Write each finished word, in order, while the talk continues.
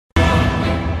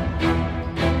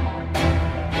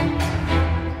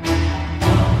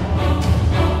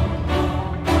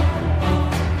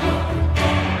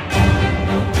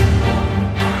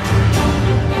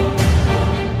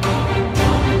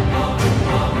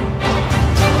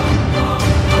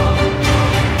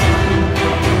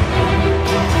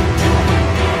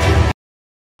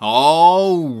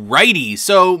Alrighty,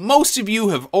 so most of you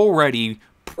have already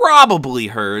probably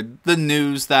heard the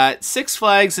news that Six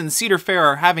Flags and Cedar Fair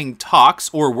are having talks,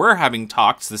 or were having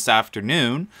talks this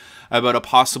afternoon, about a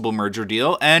possible merger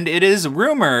deal, and it is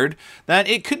rumored that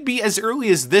it could be as early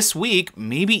as this week,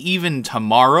 maybe even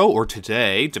tomorrow or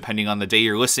today, depending on the day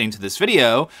you're listening to this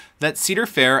video, that Cedar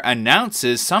Fair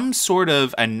announces some sort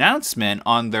of announcement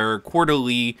on their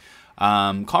quarterly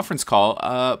conference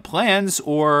call, plans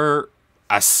or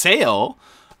a sale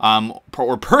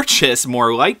or purchase,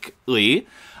 more likely,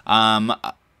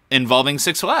 involving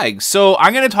Six Flags. So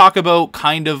I'm going to talk about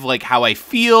kind of like how I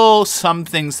feel, some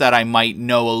things that I might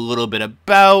know a little bit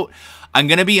about. I'm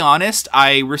going to be honest,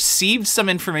 I received some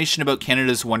information about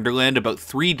Canada's Wonderland about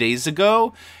 3 days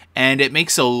ago, and it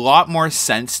makes a lot more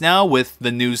sense now with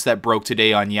the news that broke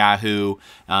today on Yahoo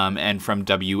and from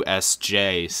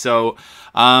WSJ. So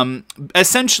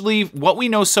essentially what we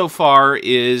know so far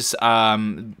is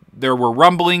there were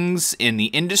rumblings in the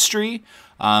industry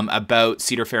about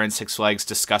Cedar Fair and Six Flags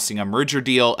discussing a merger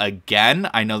deal again.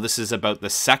 I know this is about the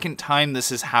second time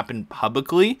this has happened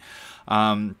publicly.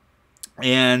 We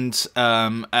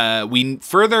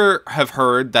further have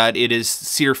heard that it is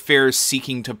Cedar Fair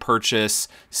seeking to purchase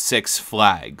Six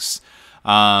Flags.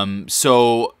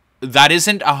 So that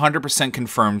isn't 100%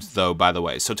 confirmed, though, by the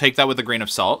way. So take that with a grain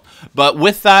of salt. But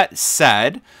with that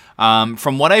said,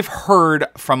 from what I've heard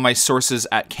from my sources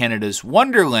at Canada's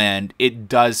Wonderland, it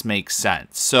does make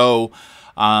sense. So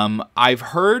I've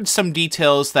heard some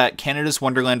details that Canada's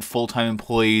Wonderland full-time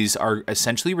employees are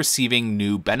essentially receiving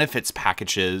new benefits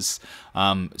packages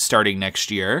starting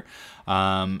next year.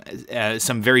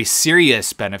 Some very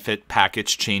serious benefit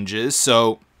package changes.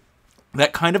 So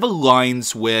that kind of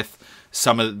aligns with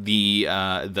some of the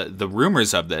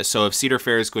rumors of this. So if Cedar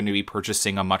Fair is going to be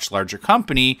purchasing a much larger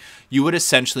company, you would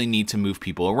essentially need to move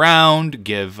people around,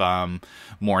 give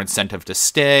more incentive to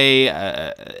stay,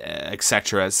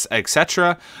 etc.,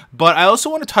 etc. But I also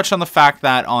want to touch on the fact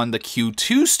that on the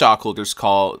Q2 stockholders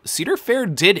call, Cedar Fair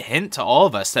did hint to all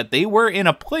of us that they were in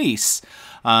a place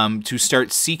to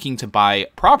start seeking to buy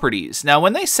properties. Now,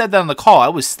 when they said that on the call, I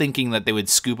was thinking that they would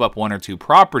scoop up one or two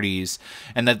properties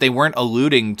and that they weren't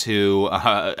alluding to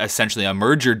essentially a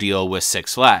merger deal with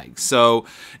Six Flags. So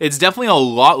it's definitely a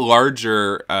lot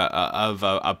larger of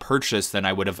a purchase than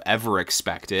I would have ever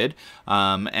expected.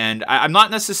 And I'm not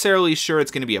necessarily sure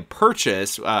it's going to be a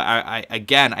purchase.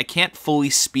 Again, I can't fully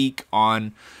speak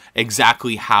on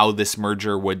exactly how this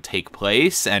merger would take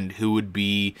place and who would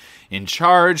be in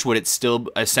charge. Would it still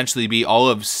essentially be all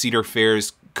of Cedar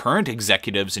Fair's current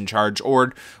executives in charge,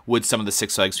 or would some of the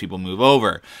Six Flags people move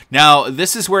over? Now,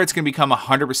 this is where it's going to become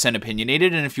 100%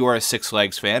 opinionated, and if you are a Six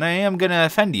Flags fan, I am going to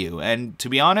offend you. And to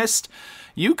be honest,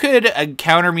 you could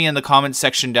counter me in the comments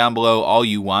section down below all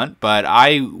you want, but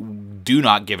I do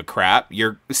not give a crap.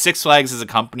 Your Six Flags as a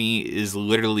company is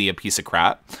literally a piece of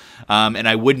crap, and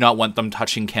I would not want them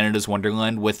touching Canada's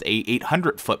Wonderland with a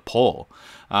 800-foot pole.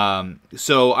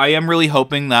 So I am really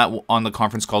hoping that on the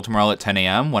conference call tomorrow at 10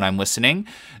 a.m. when I'm listening,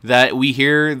 that we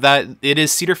hear that it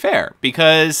is Cedar Fair,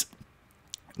 because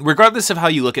regardless of how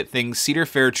you look at things, Cedar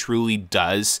Fair truly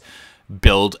does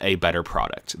build a better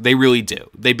product. They really do.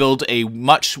 They build a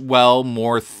much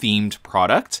more themed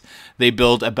product. They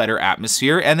build a better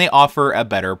atmosphere, and they offer a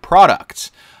better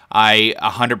product. I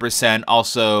 100%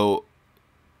 also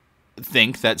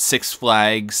think that Six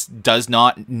Flags does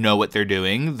not know what they're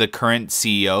doing. The current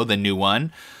CEO, the new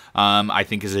one, I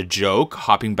think is a joke.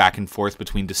 Hopping back and forth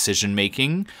between decision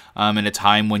making in a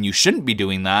time when you shouldn't be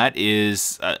doing that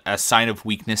is a sign of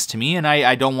weakness to me, and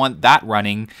I don't want that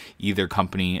running either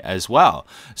company as well.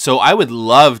 So I would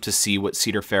love to see what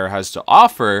Cedar Fair has to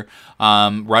offer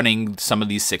running some of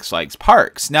these Six Flags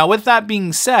parks. Now, with that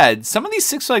being said, some of these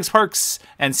Six Flags parks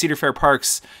and Cedar Fair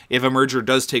parks, if a merger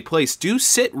does take place, do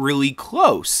sit really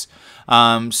close.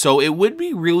 So it would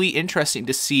be really interesting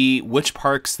to see which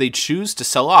parks they choose to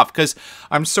sell off. Because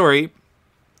I'm sorry,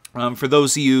 for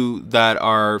those of you that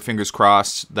are fingers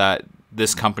crossed that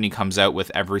this company comes out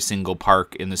with every single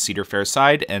park in the Cedar Fair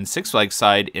side and Six Flags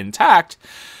side intact,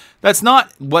 that's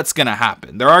not what's going to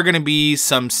happen. There are going to be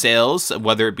some sales,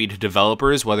 whether it be to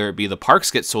developers, whether it be the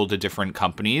parks get sold to different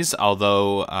companies,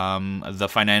 although the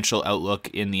financial outlook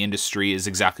in the industry is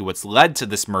exactly what's led to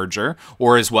this merger,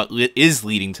 or is what is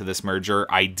leading to this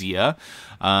merger idea.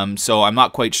 So I'm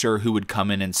not quite sure who would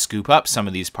come in and scoop up some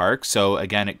of these parks. So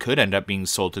again, it could end up being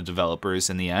sold to developers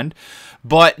in the end.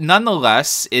 But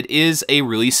nonetheless, it is a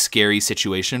really scary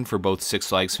situation for both Six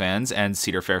Flags fans and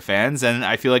Cedar Fair fans. And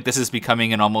I feel like this is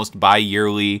becoming an almost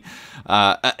bi-yearly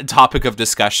topic of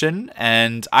discussion.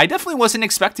 And I definitely wasn't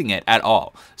expecting it at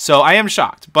all. So I am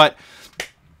shocked. But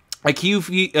A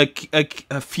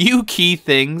few key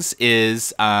things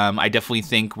is I definitely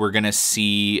think we're going to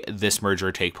see this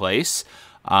merger take place.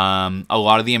 A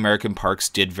lot of the American parks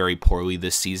did very poorly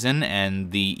this season,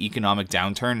 and the economic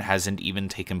downturn hasn't even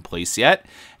taken place yet,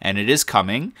 and it is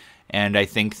coming. And I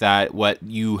think that what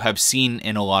you have seen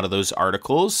in a lot of those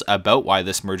articles about why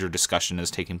this merger discussion is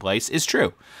taking place is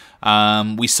true.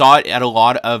 We saw it at a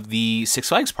lot of the Six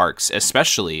Flags parks,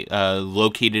 especially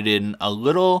located in a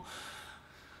little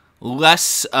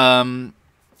less, you know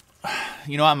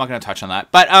what, I'm not going to touch on that.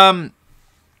 But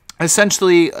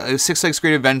essentially, Six Flags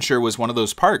Great Adventure was one of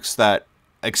those parks that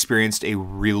experienced a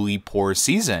really poor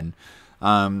season.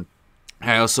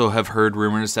 I also have heard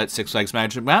rumors that Six Flags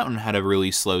Magic Mountain had a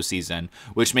really slow season,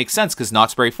 which makes sense because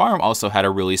Knott's Berry Farm also had a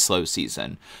really slow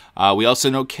season. We also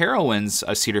know Carowinds,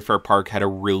 a Cedar Fair park, had a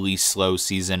really slow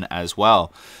season as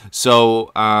well.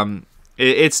 So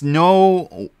it's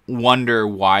no wonder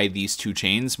why these two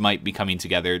chains might be coming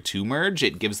together to merge.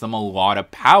 It gives them a lot of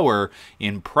power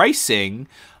in pricing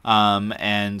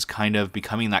and kind of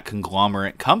becoming that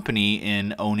conglomerate company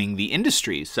in owning the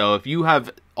industry. So if you have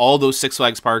all those Six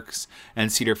Flags parks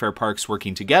and Cedar Fair parks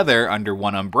working together under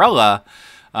one umbrella,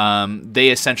 they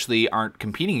essentially aren't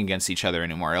competing against each other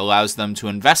anymore. It allows them to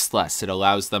invest less. It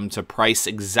allows them to price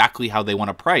exactly how they want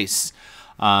to price.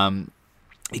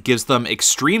 It gives them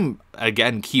extreme,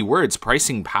 again, keywords,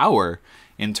 pricing power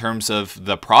in terms of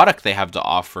the product they have to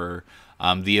offer,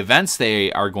 the events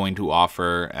they are going to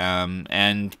offer,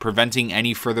 and preventing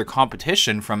any further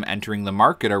competition from entering the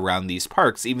market around these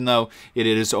parks, even though it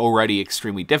is already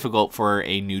extremely difficult for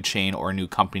a new chain or a new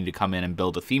company to come in and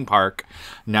build a theme park.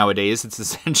 Nowadays, it's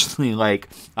essentially like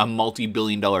a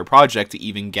multi-billion-dollar project to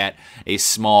even get a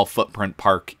small footprint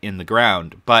park in the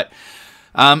ground. But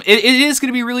it is going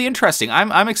to be really interesting.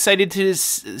 I'm excited to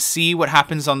see what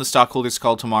happens on the stockholders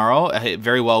call tomorrow.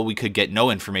 Very well, we could get no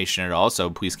information at all, so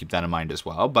please keep that in mind as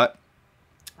well. But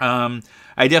I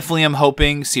definitely am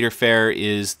hoping Cedar Fair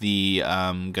is the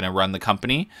going to run the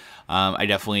company. I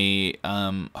definitely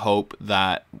hope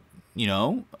that, you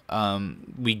know,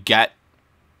 we get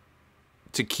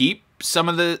to keep some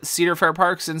of the Cedar Fair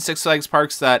parks and Six Flags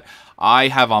parks that I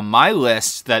have on my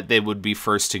list that they would be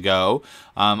first to go.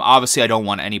 Obviously, I don't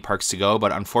want any parks to go,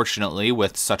 but unfortunately,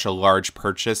 with such a large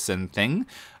purchase and thing,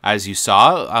 as you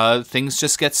saw, things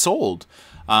just get sold.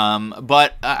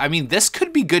 But I mean, this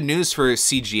could be good news for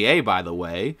CGA, by the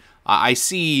way. I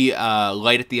see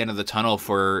light at the end of the tunnel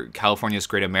for California's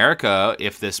Great America.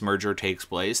 If this merger takes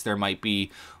place, there might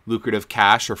be lucrative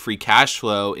cash or free cash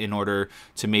flow in order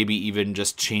to maybe even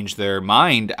just change their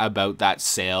mind about that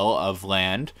sale of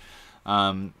land.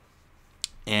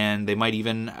 And they might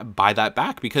even buy that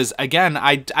back because, again,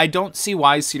 I don't see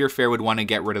why Cedar Fair would want to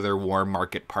get rid of their warm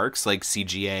market parks like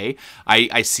CGA.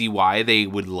 I see why they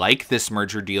would like this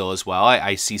merger deal as well.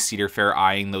 I see Cedar Fair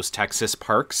eyeing those Texas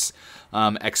parks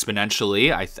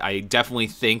exponentially. I definitely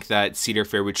think that Cedar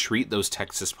Fair would treat those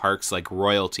Texas parks like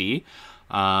royalty.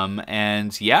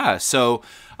 And yeah, so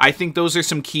I think those are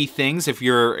some key things. If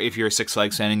you're a Six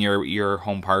Flags fan and your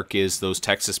home park is those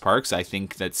Texas parks, I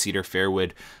think that Cedar Fair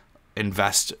would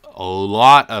invest a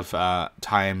lot of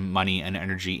time, money, and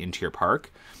energy into your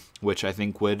park, which I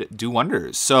think would do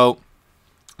wonders. So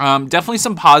definitely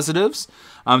some positives.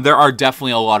 There are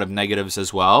definitely a lot of negatives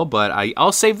as well, but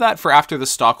I'll save that for after the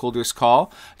stockholders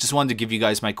call. Just wanted to give you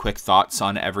guys my quick thoughts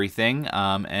on everything.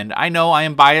 And I know I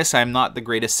am biased. I'm not the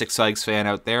greatest Six Flags fan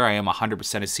out there. I am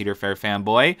 100% a Cedar Fair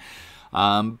fanboy.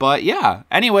 But yeah,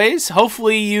 anyways,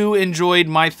 hopefully you enjoyed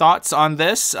my thoughts on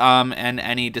this and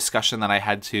any discussion that I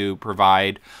had to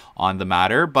provide on the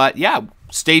matter. But yeah,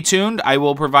 stay tuned. I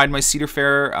will provide my Cedar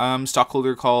Fair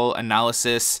stockholder call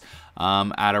analysis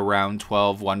at around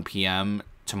 1 p.m.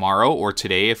 tomorrow or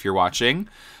today if you're watching.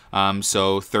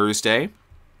 So Thursday.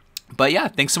 But yeah,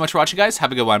 thanks so much for watching, guys.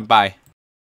 Have a good one. Bye.